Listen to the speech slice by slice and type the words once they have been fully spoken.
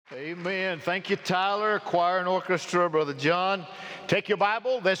Amen. Thank you, Tyler, choir and orchestra, Brother John. Take your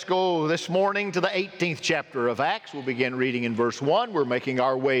Bible. Let's go this morning to the 18th chapter of Acts. We'll begin reading in verse 1. We're making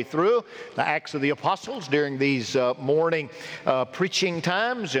our way through the Acts of the Apostles during these morning preaching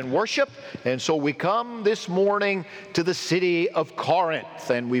times and worship. And so we come this morning to the city of Corinth,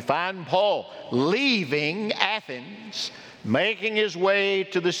 and we find Paul leaving Athens, making his way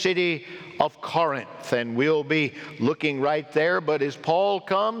to the city of Corinth, and we'll be looking right there. But as Paul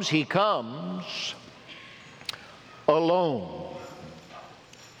comes, he comes alone.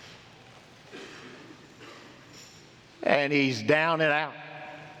 And he's down and out.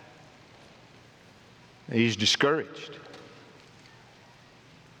 He's discouraged.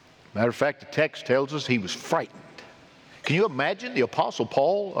 Matter of fact, the text tells us he was frightened. Can you imagine the Apostle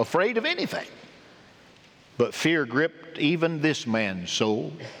Paul afraid of anything? But fear gripped even this man's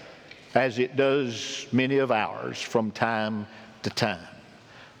soul, as it does many of ours from time to time.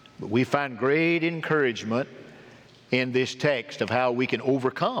 But we find great encouragement in this text of how we can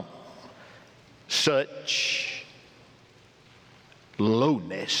overcome such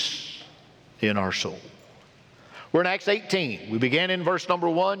lowness in our soul. We're in Acts 18. We begin in verse number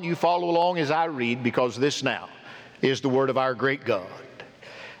 1. You follow along as I read, because this now is the word of our great God.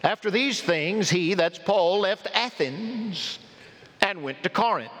 After these things, he, that's Paul, left Athens and went to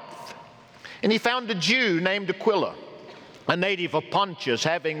Corinth. And he found a Jew named Aquila, a native of Pontus,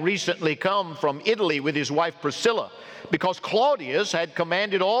 having recently come from Italy with his wife Priscilla, because Claudius had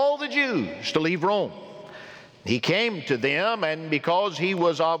commanded all the Jews to leave Rome. He came to them, and because he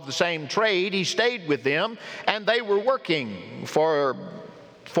was of the same trade, he stayed with them, and they were working, for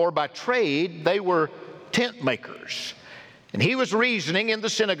by trade they were tent makers. And he was reasoning in the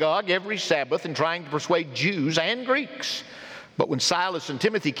synagogue every Sabbath and trying to persuade Jews and Greeks. But when Silas and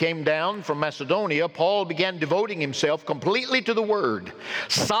Timothy came down from Macedonia, Paul began devoting himself completely to the word,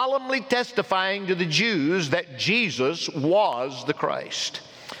 solemnly testifying to the Jews that Jesus was the Christ.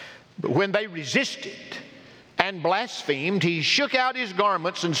 But when they resisted and blasphemed, he shook out his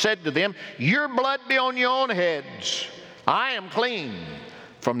garments and said to them, "Your blood be on your own heads. I am clean.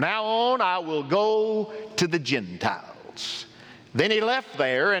 From now on I will go to the Gentiles." Then he left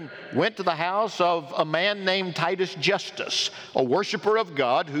there and went to the house of a man named Titus Justus, a worshiper of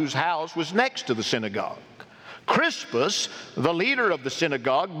God, whose house was next to the synagogue. Crispus, the leader of the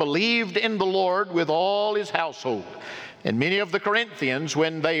synagogue, believed in the Lord with all his household. And many of the Corinthians,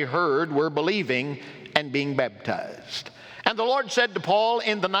 when they heard, were believing and being baptized. And the Lord said to Paul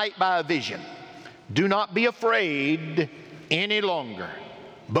in the night by a vision, "Do not be afraid any longer,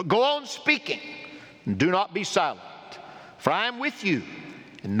 but go on speaking, and do not be silent. For I am with you,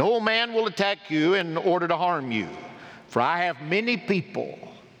 and no man will attack you in order to harm you. For I have many people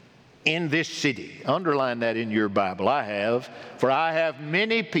in this city." Underline that in your Bible. I have. "For I have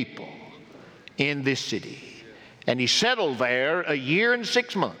many people in this city." And he settled there 1 year and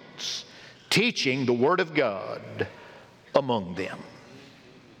 6 months, teaching the word of God among them.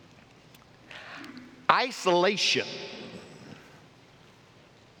 Isolation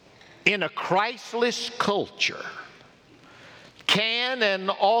in a Christless culture can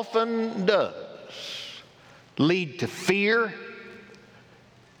and often does lead to fear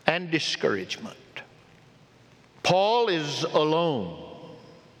and discouragement. Paul is alone.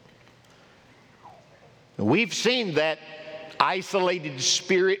 We've seen that isolated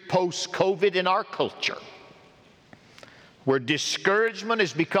spirit post-COVID in our culture, where discouragement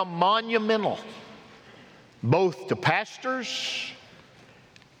has become monumental, both to pastors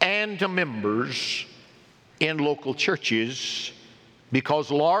and to members in local churches,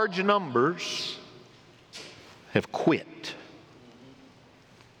 because large numbers have quit.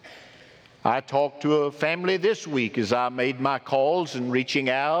 I talked to a family this week as I made my calls and reaching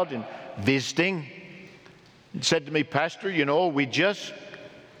out and visiting. It said to me, "Pastor, we just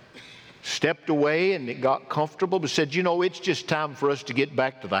stepped away and it got comfortable, but said, it's just time for us to get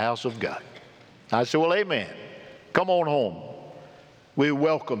back to the house of God." I said, "Well, amen. Come on home. We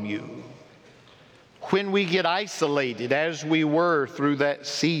welcome you." When we get isolated, as we were through that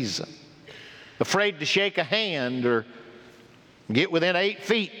season, afraid to shake a hand or get within 8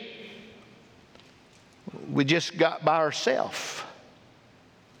 feet, we just got by ourselves.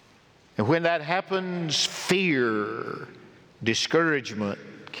 And when that happens, fear, discouragement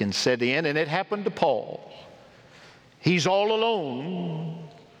can set in, and it happened to Paul. He's all alone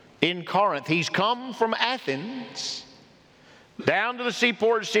in Corinth. He's come from Athens down to the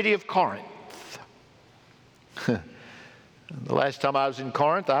seaport city of Corinth. The last time I was in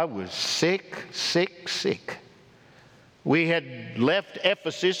Corinth, I was sick. We had left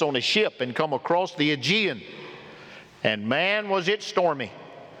Ephesus on a ship and come across the Aegean, and man, was it stormy.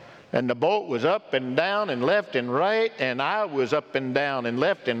 And the boat was up and down and left and right, and I was up and down and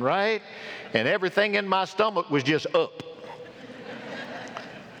left and right, and everything in my stomach was just up.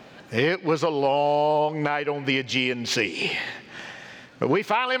 It was a long night on the Aegean Sea. But we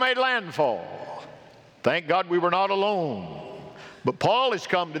finally made landfall. Thank God we were not alone. But Paul has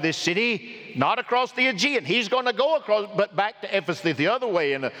come to this city, not across the Aegean. He's going to go across, but back to Ephesus the other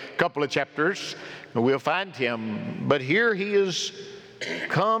way in a couple of chapters. And we'll find him. But here he is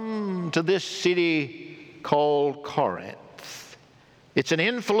come to this city called Corinth. It's an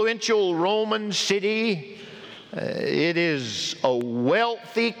influential Roman city. It is a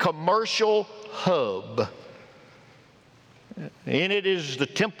wealthy commercial hub. And it is the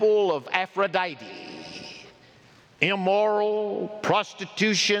temple of Aphrodite. Immoral,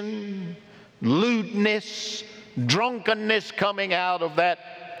 prostitution, lewdness, drunkenness coming out of that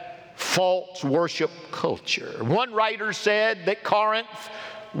false worship culture. One writer said that Corinth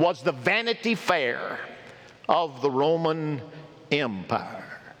was the Vanity Fair of the Roman Empire.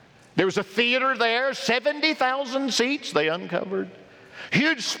 There was a theater there, 70,000 seats they uncovered.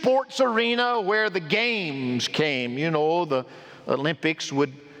 Huge sports arena where the games came. You know, the Olympics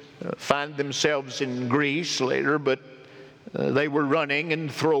would find themselves in Greece later, but they were running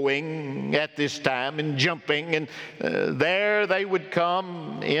and throwing at this time and jumping, and there they would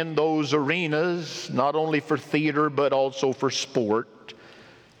come in those arenas, not only for theater but also for sport.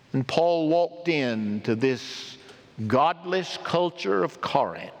 And Paul walked into this godless culture of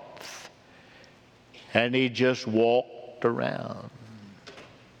Corinth, and he just walked around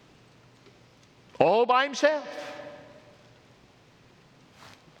all by himself.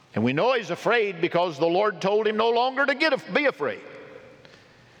 And we know he's afraid because the Lord told him no longer to be afraid.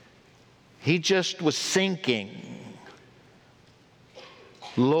 He just was sinking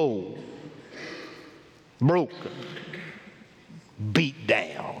low, broken, beat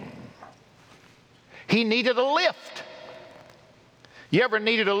down. He needed a lift. You ever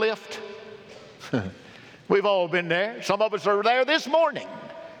needed a lift? We've all been there. Some of us are there this morning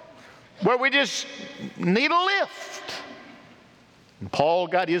where we just need a lift. And Paul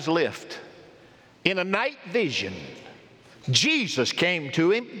got his lift. In a night vision, Jesus came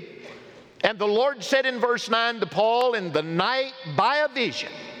to him, and the Lord said in verse 9 to Paul in the night by a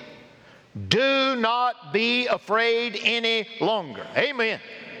vision, "Do not be afraid any longer." Amen.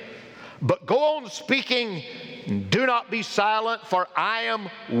 But go on speaking, do not be silent, for I am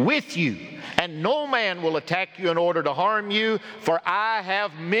with you, and no man will attack you in order to harm you, for I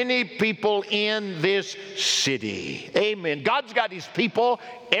have many people in this city. Amen. God's got his people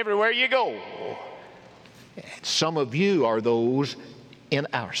everywhere you go. And some of you are those in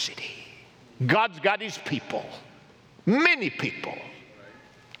our city. God's got his people, many people,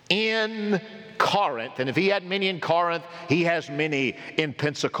 in Corinth. And if he had many in Corinth, he has many in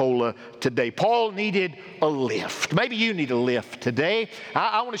Pensacola today. Paul needed a lift. Maybe you need a lift today.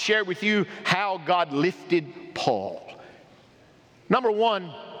 I want to share with you how God lifted Paul. Number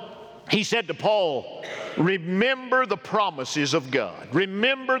one, he said to Paul, remember the promises of God.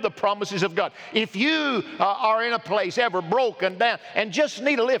 Remember the promises of God. If you are in a place ever broken down and just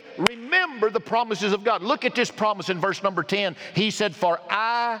need a lift, remember the promises of God. Look at this promise in verse number 10. He said, "For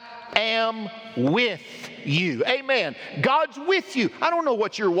I am with you." Amen. God's with you. I don't know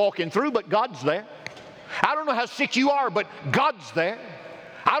what you're walking through, but God's there. I don't know how sick you are, but God's there.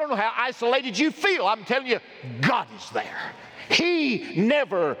 I don't know how isolated you feel. I'm telling you, God is there. He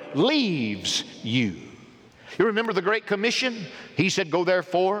never leaves you. You remember the Great Commission? He said, "Go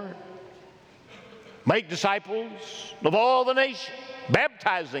therefore, make disciples of all the nations,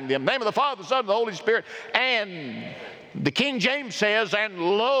 baptizing them in the name of the Father, the Son, and the Holy Spirit." And the King James says, "And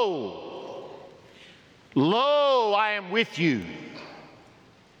lo, I am with you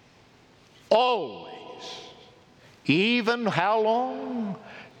always, even how long?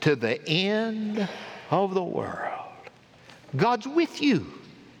 To the end of the world." God's with you.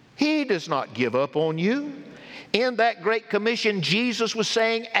 He does not give up on you. In that Great Commission, Jesus was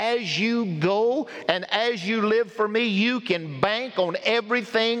saying, as you go and as you live for me, you can bank on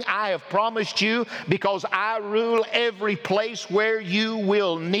everything I have promised you, because I rule every place where you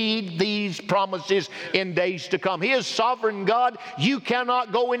will need these promises in days to come. He is sovereign God. You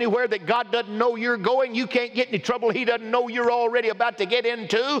cannot go anywhere that God doesn't know you're going. You can't get any trouble He doesn't know you're already about to get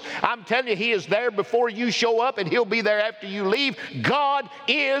into. I'm telling you, He is there before you show up, and He'll be there after you leave. God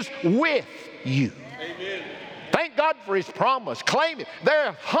is with you. Amen. Thank God for His promise. Claim it. There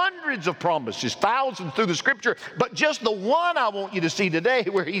are hundreds of promises, thousands through the Scripture, but just the one I want you to see today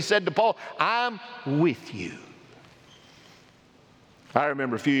where He said to Paul, "I'm with you." I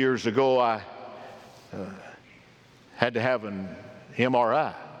remember a few years ago I had to have an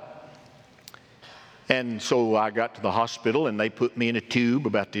MRI. And so I got to the hospital, and they put me in a tube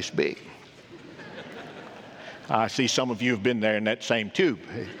about this big. I see some of you have been there in that same tube.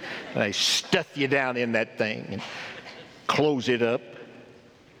 They stuff you down in that thing and close it up.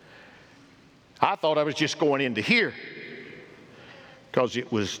 I thought I was just going into here because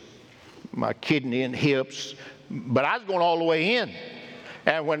it was my kidney and hips, but I was going all the way in.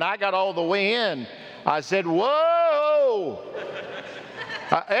 And when I got all the way in, I said, whoa!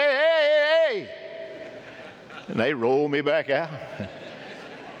 Hey! And they rolled me back out.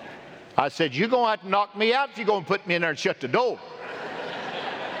 I said, you're going to have to knock me out if you're going to put me in there and shut the door.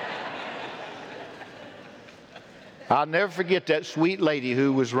 I'll never forget that sweet lady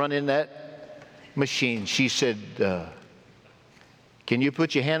who was running that machine. She said, can you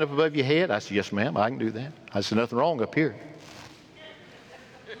put your hand up above your head? I said, yes, ma'am, I can do that. I said, nothing wrong up here.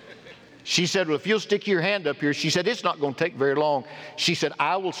 She said, well, if you'll stick your hand up here, she said, it's not going to take very long. She said,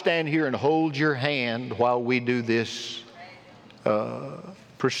 I will stand here and hold your hand while we do this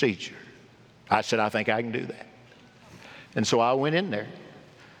procedure. I said, I think I can do that. And so I went in there,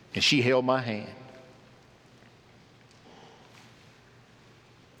 and she held my hand.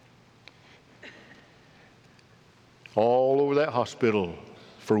 All over that hospital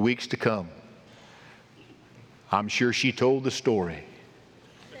for weeks to come, I'm sure she told the story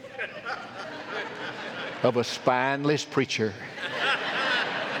of a spineless preacher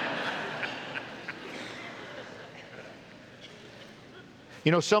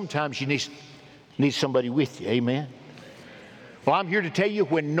You know, sometimes you need somebody with you. Amen. Well, I'm here to tell you,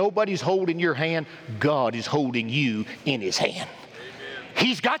 when nobody's holding your hand, God is holding you in His hand. Amen.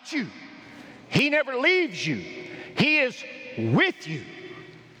 He's got you. He never leaves you. He is with you.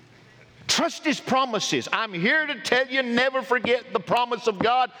 Trust His promises. I'm here to tell you, never forget the promise of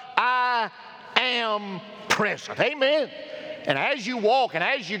God. I am present. Amen. And as you walk and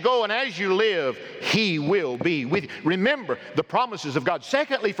as you go and as you live, He will be with you. Remember the promises of God.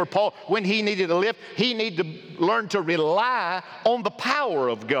 Secondly, for Paul, when he needed a lift, he needed to learn to rely on the power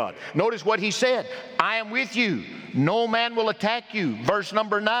of God. Notice what he said. I am with you. No man will attack you. Verse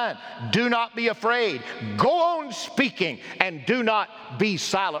number 9. Do not be afraid. Go on speaking and do not be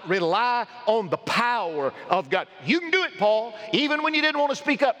silent. Rely on the power of God. You can do it, Paul. Even when you didn't want to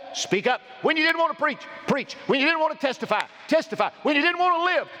speak up, speak up. When you didn't want to preach, preach. When you didn't want to testify, testify. When you didn't want to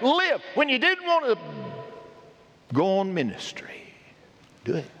live, live. When you didn't want to go on ministry,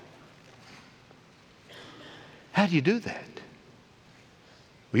 do it. How do you do that?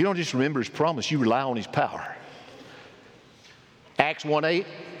 Well, you don't just remember His promise, you rely on His power. Acts 1:8,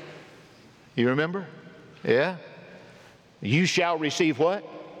 you remember? Yeah? You shall receive what?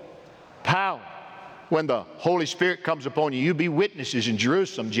 Power. When the Holy Spirit comes upon you, you be witnesses in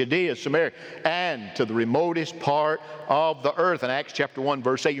Jerusalem, Judea, Samaria, and to the remotest part of the earth. In Acts chapter 1,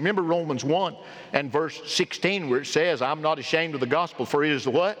 verse 8. You remember Romans 1 and verse 16 where it says, I'm not ashamed of the gospel, for it is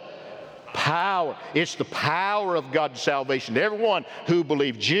the what? Power. It's the power of God's salvation to everyone who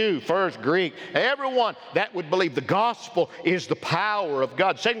believes, Jew, first, Greek, everyone that would believe. The gospel is the power of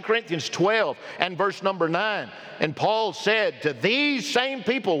God. 2 Corinthians 12 and verse number 9. And Paul said to these same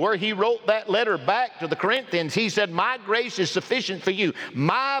people, where he wrote that letter back to the Corinthians, he said, my grace is sufficient for you.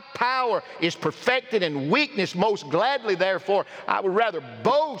 My power is perfected in weakness. Most gladly, therefore, I would rather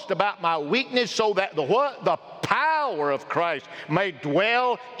boast about my weakness, so that the what? The power of Christ may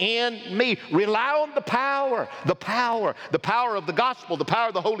dwell in me. Rely on the power of the gospel, the power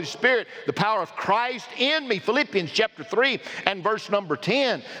of the Holy Spirit, the power of Christ in me. Philippians chapter 3 and verse number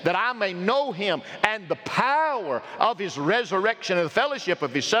 10, that I may know Him and the power of His resurrection and the fellowship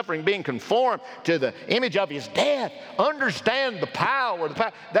of His suffering, being conformed to the image of His death. Understand the power.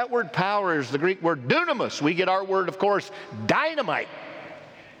 That word power is the Greek word dunamis. We get our word, of course, dynamite.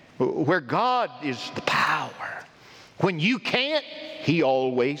 Where God is the power. When you can't, He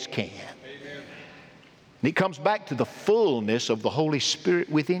always can. Amen. And it comes back to the fullness of the Holy Spirit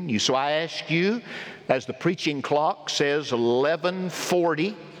within you. So I ask you, as the preaching clock says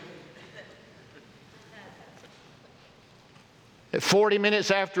 11:40, at 40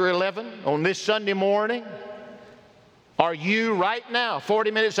 minutes after 11 on this Sunday morning, are you right now, 40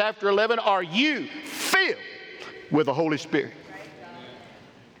 minutes after 11, are you filled with the Holy Spirit?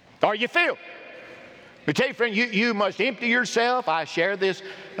 Are you filled? Let me tell you, friend, you must empty yourself. I share this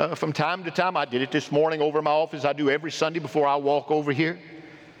from time to time. I did it this morning over in my office. I do every Sunday before I walk over here.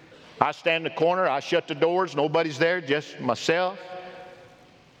 I stand in the corner. I shut the doors. Nobody's there, just myself,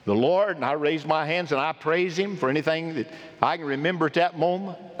 the Lord, and I raise my hands and I praise Him for anything that I can remember at that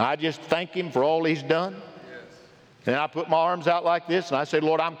moment. I just thank Him for all He's done. And I put my arms out like this, and I say,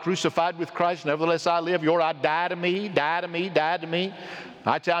 Lord, I'm crucified with Christ. Nevertheless I live. Lord, I die to me, die to me, die to me.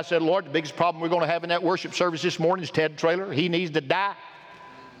 I said, Lord, the biggest problem we're going to have in that worship service this morning is Ted Traylor. He needs to die.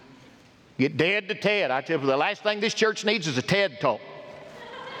 Get dead to Ted. I tell you, the last thing this church needs is a Ted talk.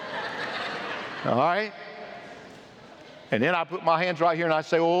 All right? And then I put my hands right here and I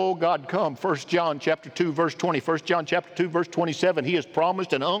say, oh, God, come. 1 John chapter 2, verse 20. 1 John chapter 2, verse 27. He has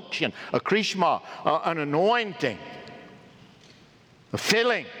promised an unction, a krishma, an anointing, a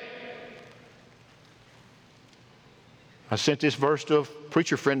filling. I sent this verse to a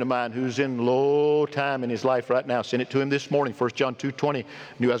preacher friend of mine who's in low time in his life right now. I sent it to him this morning, 1 John 2:20.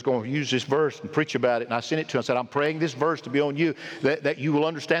 Knew I was going to use this verse and preach about it. And I sent it to him. I said, I'm praying this verse to be on you, that you will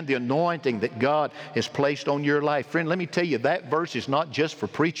understand the anointing that God has placed on your life. Friend, let me tell you, that verse is not just for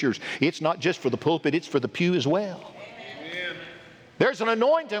preachers. It's not just for the pulpit. It's for the pew as well. Amen. There's an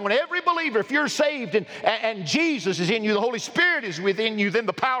anointing on every believer. If you're saved and Jesus is in you, the Holy Spirit is within you, then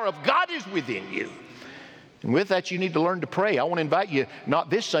the power of God is within you. And with that, you need to learn to pray. I want to invite you, not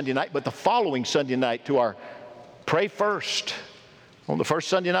this Sunday night, but the following Sunday night to our Pray First on the first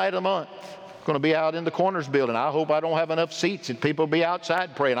Sunday night of the month. Going to be out in the Corners building. I hope I don't have enough seats and people will be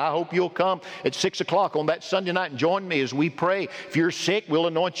outside praying. I hope you'll come at 6 o'clock on that Sunday night and join me as we pray. If you're sick, we'll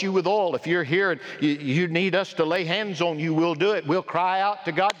anoint you with oil. If you're here and you need us to lay hands on you, we'll do it. We'll cry out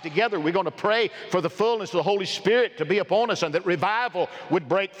to God together. We're going to pray for the fullness of the Holy Spirit to be upon us and that revival would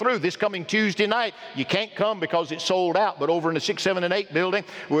break through. This coming Tuesday night, you can't come because it's sold out, but over in the 6, 7, and 8 building,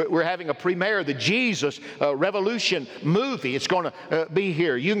 we're having a premiere of the Jesus Revolution movie. It's going to be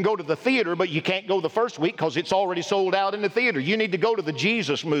here. You can go to the theater, but you can't go the first week because it's already sold out in the theater. You need to go to the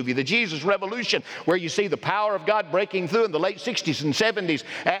Jesus movie, the Jesus Revolution, where you see the power of God breaking through in the late 60s and 70s.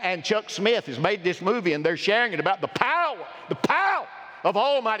 And Chuck Smith has made this movie, and they're sharing it about the power of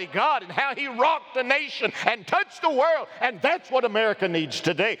Almighty God and how He rocked the nation and touched the world. And that's what America needs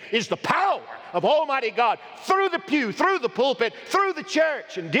today, is the power of Almighty God through the pew, through the pulpit, through the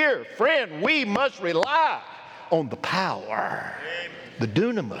church. And dear friend, we must rely on the power, the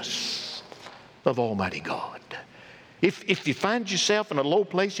dunamis of Almighty God. If you find yourself in a low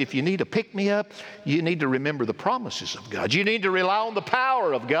place, if you need a pick-me-up, you need to remember the promises of God. You need to rely on the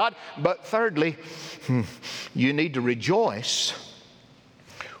power of God. But thirdly, you need to rejoice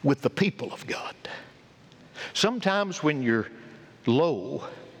with the people of God. Sometimes when you're low,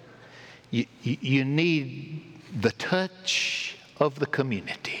 you need the touch of the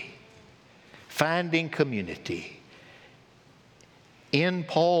community. Finding community. In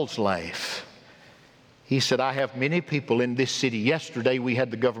Paul's life, he said, I have many people in this city. Yesterday we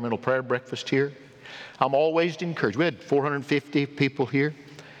had the governmental prayer breakfast here. I'm always encouraged. We had 450 people here.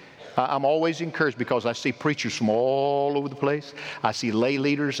 I'm always encouraged because I see preachers from all over the place. I see lay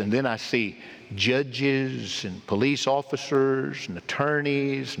leaders, and then I see judges and police officers and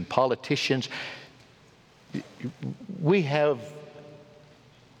attorneys and politicians. We have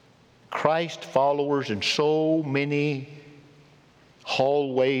Christ followers in so many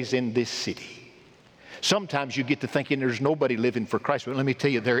hallways in this city. Sometimes you get to thinking there's nobody living for Christ, but let me tell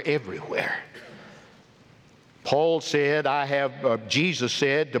you, they're everywhere. Paul said, Jesus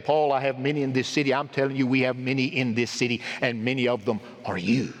said to Paul, I have many in this city. I'm telling you, we have many in this city, and many of them are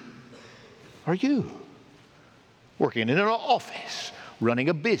you. Are you? Working in an office, running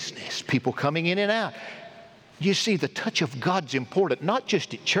a business, people coming in and out. You see, the touch of God's important, not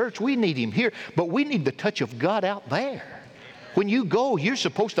just at church. We need Him here, but we need the touch of God out there. When you go, you're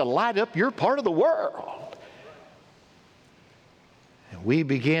supposed to light up your part of the world. And we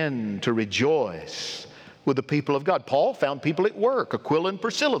begin to rejoice with the people of God. Paul found people at work, Aquila and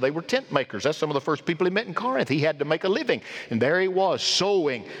Priscilla. They were tent makers. That's some of the first people he met in Corinth. He had to make a living. And there he was,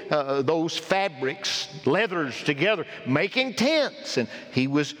 sewing those fabrics, leathers together, making tents. And he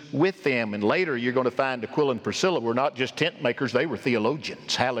was with them. And later you're going to find Aquila and Priscilla were not just tent makers, they were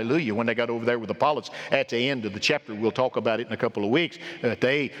theologians. Hallelujah. When they got over there with Apollos at the end of the chapter, we'll talk about it in a couple of weeks,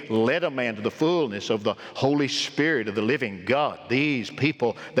 they led a man to the fullness of the Holy Spirit of the living God. These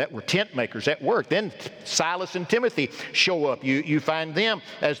people that were tent makers at work. Then Silas and Timothy show up. You find them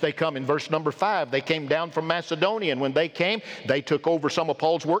as they come in verse number 5. They came down from Macedonia, and when they came, they took over some of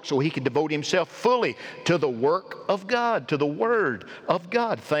Paul's work so he could devote himself fully to the work of God, to the Word of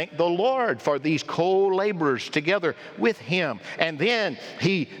God. Thank the Lord for these co-laborers together with him. And then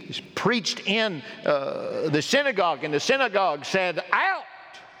he preached in the synagogue, and the synagogue said, out!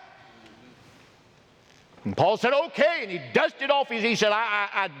 And Paul said, okay, and he dusted off he said,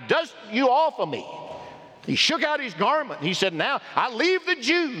 I dust you off of me. He shook out his garment. He said, now I leave the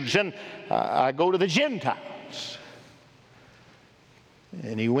Jews and I go to the Gentiles.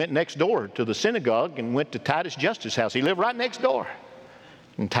 And he went next door to the synagogue and went to Titus Justus' house. He lived right next door.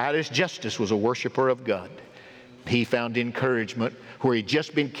 And Titus Justus was a worshiper of God. He found encouragement where he'd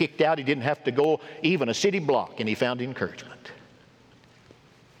just been kicked out. He didn't have to go even a city block, and he found encouragement.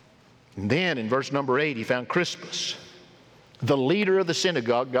 And then in verse number 8, he found Crispus. The leader of the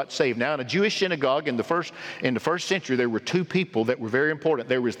synagogue got saved. Now, in a Jewish synagogue in the first century, there were two people that were very important.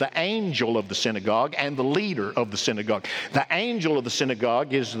 There was the angel of the synagogue and the leader of the synagogue. The angel of the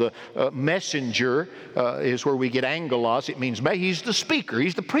synagogue is the messenger, is where we get angelos. It means he's the speaker,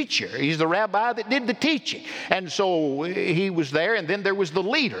 he's the preacher, he's the rabbi that did the teaching. And so he was there, and then there was the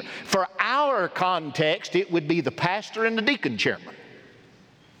leader. For our context, it would be the pastor and the deacon chairman.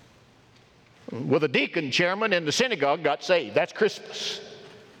 Well, the deacon chairman in the synagogue got saved. That's Crispus.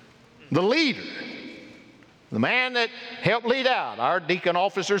 The leader, the man that helped lead out. Our deacon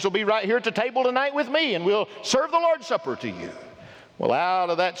officers will be right here at the table tonight with me, and we'll serve the Lord's Supper to you. Well, out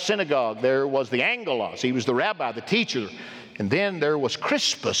of that synagogue there was the angelos. He was the rabbi, the teacher. And then there was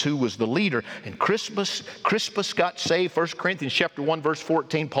Crispus, who was the leader. And Crispus got saved. 1 Corinthians chapter 1, verse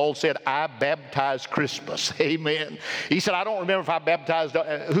 14, Paul said, I baptized Crispus. Amen. He said, I don't remember if I baptized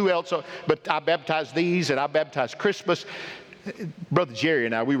who else, but I baptized these and I baptized Crispus. Brother Jerry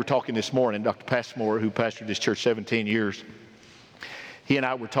and I, we were talking this morning, Dr. Passmore, who pastored this church 17 years. He and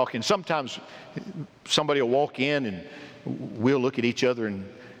I were talking. Sometimes somebody will walk in and we'll look at each other and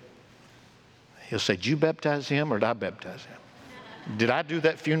he'll say, did you baptize him or did I baptize him? Did I do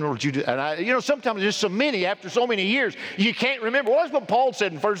that funeral? Did you do? And sometimes there's so many after so many years, you can't remember. Well, that's what Paul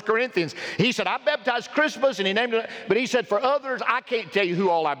said in 1 Corinthians. He said, I baptized Crispus, and he named it. But he said, for others, I can't tell you who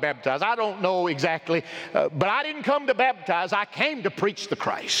all I baptized. I don't know exactly. But I didn't come to baptize. I came to preach the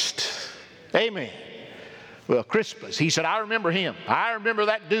Christ. Amen. Well, Crispus, he said, I remember him. I remember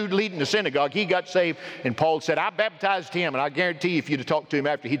that dude leading the synagogue. He got saved, and Paul said, I baptized him. And I guarantee you, if you'd have talked to him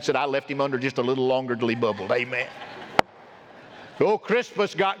after, he'd said, I left him under just a little longer till he bubbled. Amen. Oh,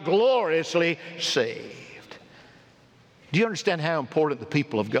 Crispus got gloriously saved. Do you understand how important the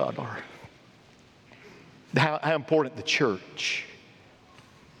people of God are? How important the church.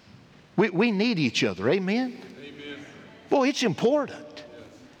 We need each other. Amen? Amen. Well, it's important.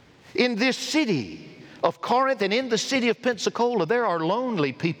 In this city of Corinth and in the city of Pensacola, there are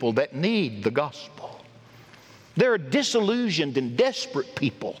lonely people that need the gospel. There are disillusioned and desperate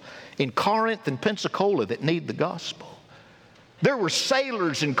people in Corinth and Pensacola that need the gospel. There were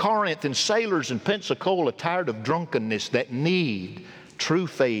sailors in Corinth and sailors in Pensacola tired of drunkenness that need true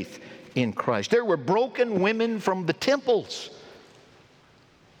faith in Christ. There were broken women from the temples.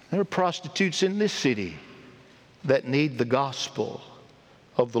 There are prostitutes in this city that need the gospel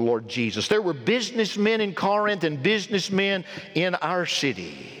of the Lord Jesus. There were businessmen in Corinth and businessmen in our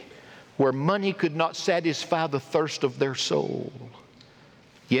city where money could not satisfy the thirst of their soul,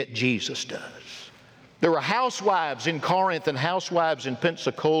 yet Jesus does. There were housewives in Corinth and housewives in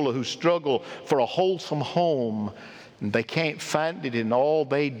Pensacola who struggle for a wholesome home, and they can't find it in all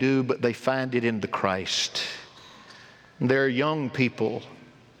they do, but they find it in the Christ. And there are young people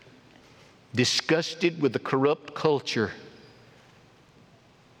disgusted with the corrupt culture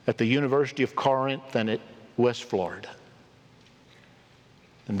at the University of Corinth and at West Florida.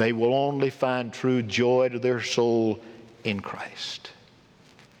 And they will only find true joy to their soul in Christ.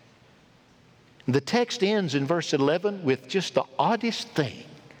 The text ends in verse 11 with just the oddest thing.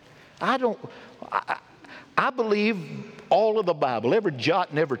 I believe all of the Bible, every jot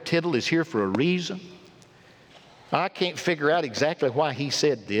and every tittle is here for a reason. I can't figure out exactly why he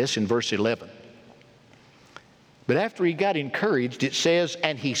said this in verse 11. But after he got encouraged, it says,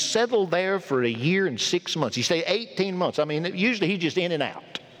 and he settled there for 1 year and 6 months. He stayed 18 months. I mean, usually he's just in and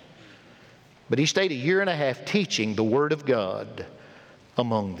out. But he stayed 1.5 years teaching the Word of God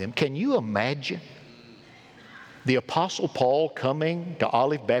among them. Can you imagine the Apostle Paul coming to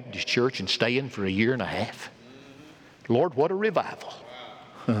Olive Baptist Church and staying for 1.5 years? Lord, what a revival.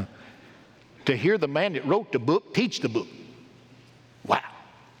 To hear the man that wrote the book teach the book. Wow.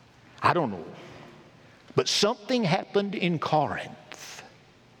 I don't know. But something happened in Corinth.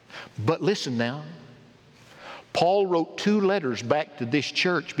 But listen now. Paul wrote 2 letters back to this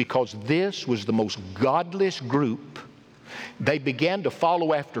church because this was the most godless group. They began to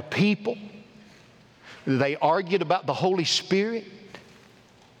follow after people. They argued about the Holy Spirit.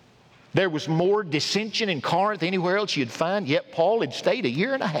 There was more dissension in Corinth than anywhere else you'd find, yet Paul had stayed 1.5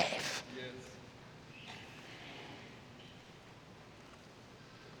 years. Yes.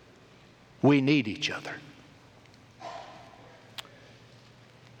 We need each other.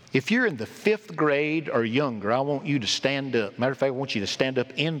 If you're in the 5th grade or younger, I want you to stand up. Matter of fact, I want you to stand up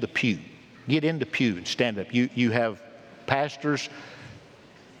in the pew. Get in the pew and stand up. You have pastors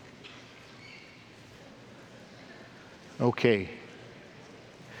Okay.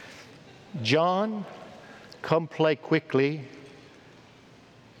 John, come play quickly.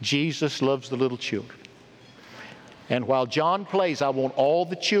 Jesus loves the little children. And while John plays, I want all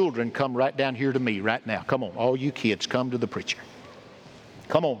the children come right down here to me right now. Come on, all you kids, come to the preacher.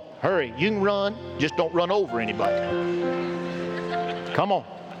 Come on, hurry. You can run, just don't run over anybody. Come on.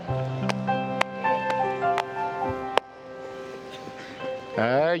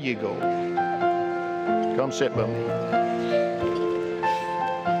 There you go. Come sit by me.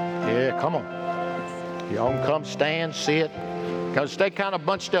 Yeah, come on. Y'all can come stand, sit. Because stay kind of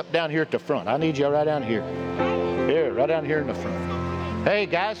bunched up down here at the front. I need you right down here. Here, right down here in the front. Hey,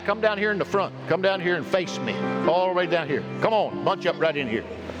 guys, come down here in the front. Come down here and face me. All the way down here. Come on, bunch up right in here.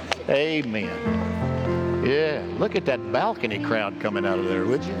 Amen. Yeah, look at that balcony crowd coming out of there,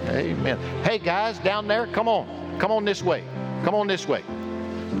 would you? Amen. Hey, guys, down there, come on. Come on this way. Come on this way.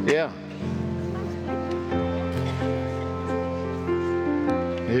 Yeah.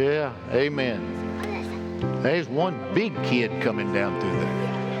 Yeah, amen. There's one big kid coming down through there.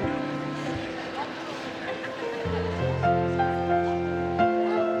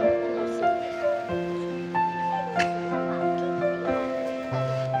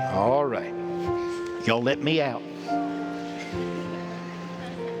 All right. Y'all let me out.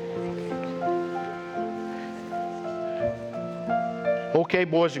 Okay,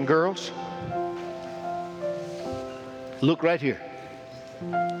 boys and girls. Look right here.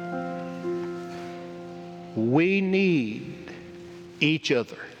 We need each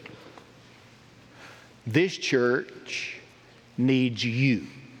other. This church needs you.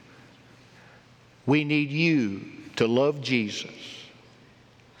 We need you to love Jesus.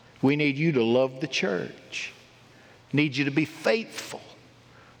 We need you to love the church. Need you to be faithful.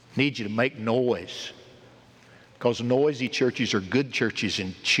 Need you to make noise. Because noisy churches are good churches,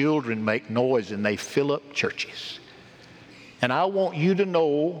 and children make noise and they fill up churches. And I want you to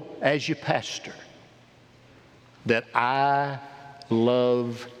know, as your pastor, that I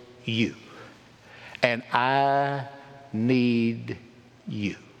love you. And I need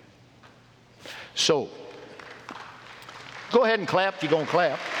you. So, go ahead and clap if you're going to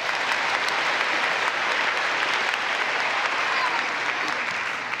clap.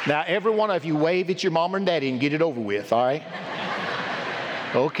 Now, every one of you wave at your mom and daddy and get it over with, all right?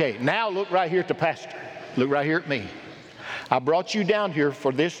 Okay, now look right here at the pastor. Look right here at me. I brought you down here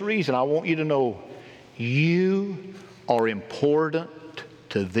for this reason. I want you to know you are important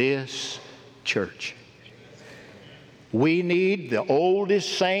to this church. We need the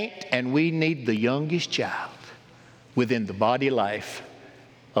oldest saint and we need the youngest child within the body life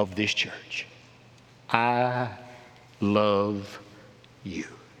of this church. I love you.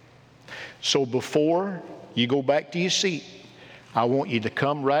 So before you go back to your seat, I want you to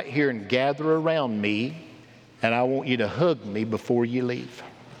come right here and gather around me, and I want you to hug me before you leave.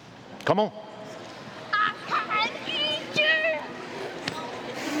 Come on.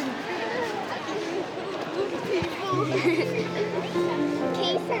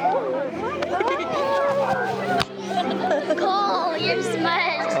 Cool, you're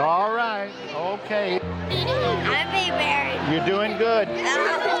smart. All right, okay. I'm being married. You're doing good.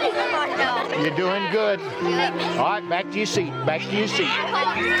 You're doing good. All right, back to your seat. Back to your seat.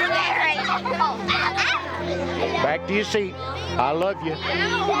 Back to your seat. I love you.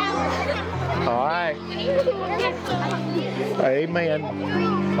 All right.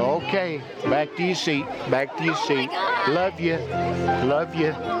 Amen. Okay, back to your seat. Back to your seat. Love you. Love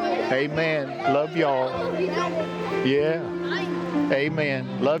you. Amen. Love y'all. Yeah.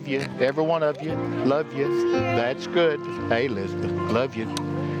 Amen. Love you. Every one of you. Love you. That's good. Hey, Elizabeth. Love you.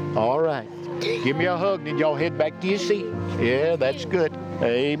 All right. Give me a hug, then y'all head back to your seat. Yeah, that's good.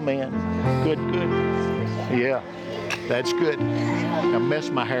 Amen. Good, good. Yeah, that's good. Now mess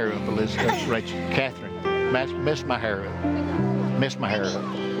my hair up, Elizabeth. Rachel. Catherine. Mess my hair up. Mess my hair up.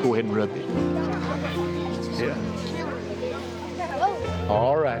 Go ahead and rub it. Yeah.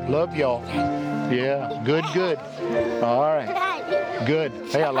 All right. Love y'all. Yeah. Good, good. All right. Good.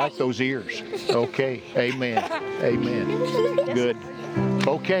 Hey, I like those ears. Okay. Amen. Amen. Good.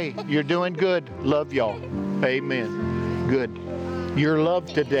 Okay. You're doing good. Love y'all. Amen. Good. You're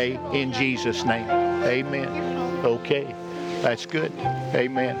loved today in Jesus' name. Amen. Okay. That's good.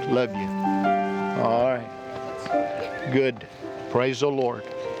 Amen. Love you. All right. Good. Praise the Lord.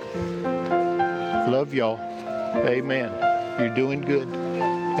 Love y'all. Amen. You're doing good.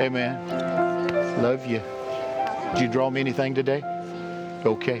 Amen. Love you. Did you draw me anything today?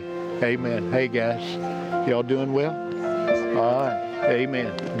 Okay. Amen. Hey, guys. Y'all doing well? All right.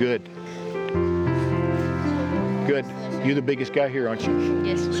 Amen. Good. Good. You're the biggest guy here, aren't you?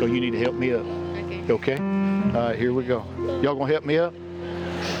 Yes. So you need to help me up. Okay. Okay? All right, here we go. Y'all gonna help me up?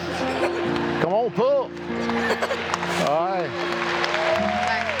 Come on, pull. All right.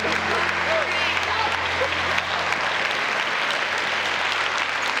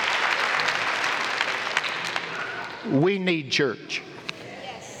 We need church.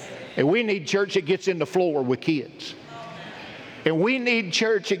 And we need church that gets in the floor with kids. And we need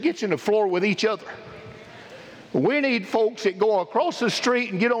church that gets in the floor with each other. We need folks that go across the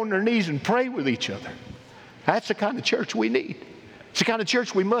street and get on their knees and pray with each other. That's the kind of church we need. It's the kind of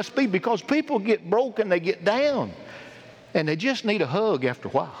church we must be, because people get broken, they get down, and they just need a hug after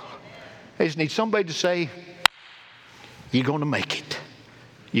a while. They just need somebody to say, you're going to make it.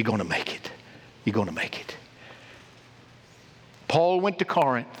 You're going to make it. You're going to make it. Paul went to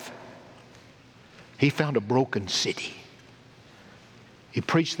Corinth. He found a broken city. He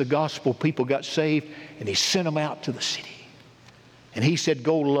preached the gospel, people got saved, and he sent them out to the city. And he said,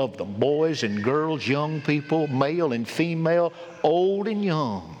 go love them, boys and girls, young people, male and female, old and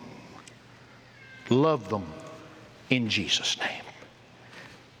young. Love them in Jesus' name.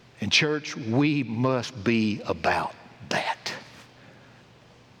 And church, we must be about that.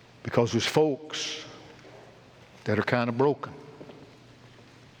 Because there's folks that are kind of broken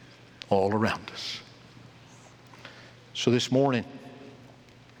all around us. So this morning,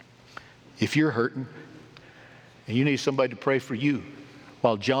 if you're hurting and you need somebody to pray for you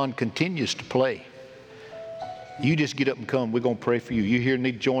while John continues to play, you just get up and come. We're going to pray for you. You here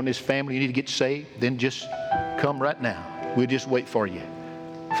need to join this family, you need to get saved, then just come right now. We'll just wait for you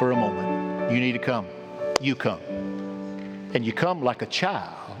for a moment. You need to come. You come. And you come like a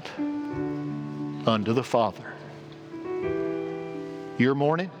child unto the Father. Your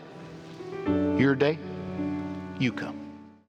morning, your day, you come.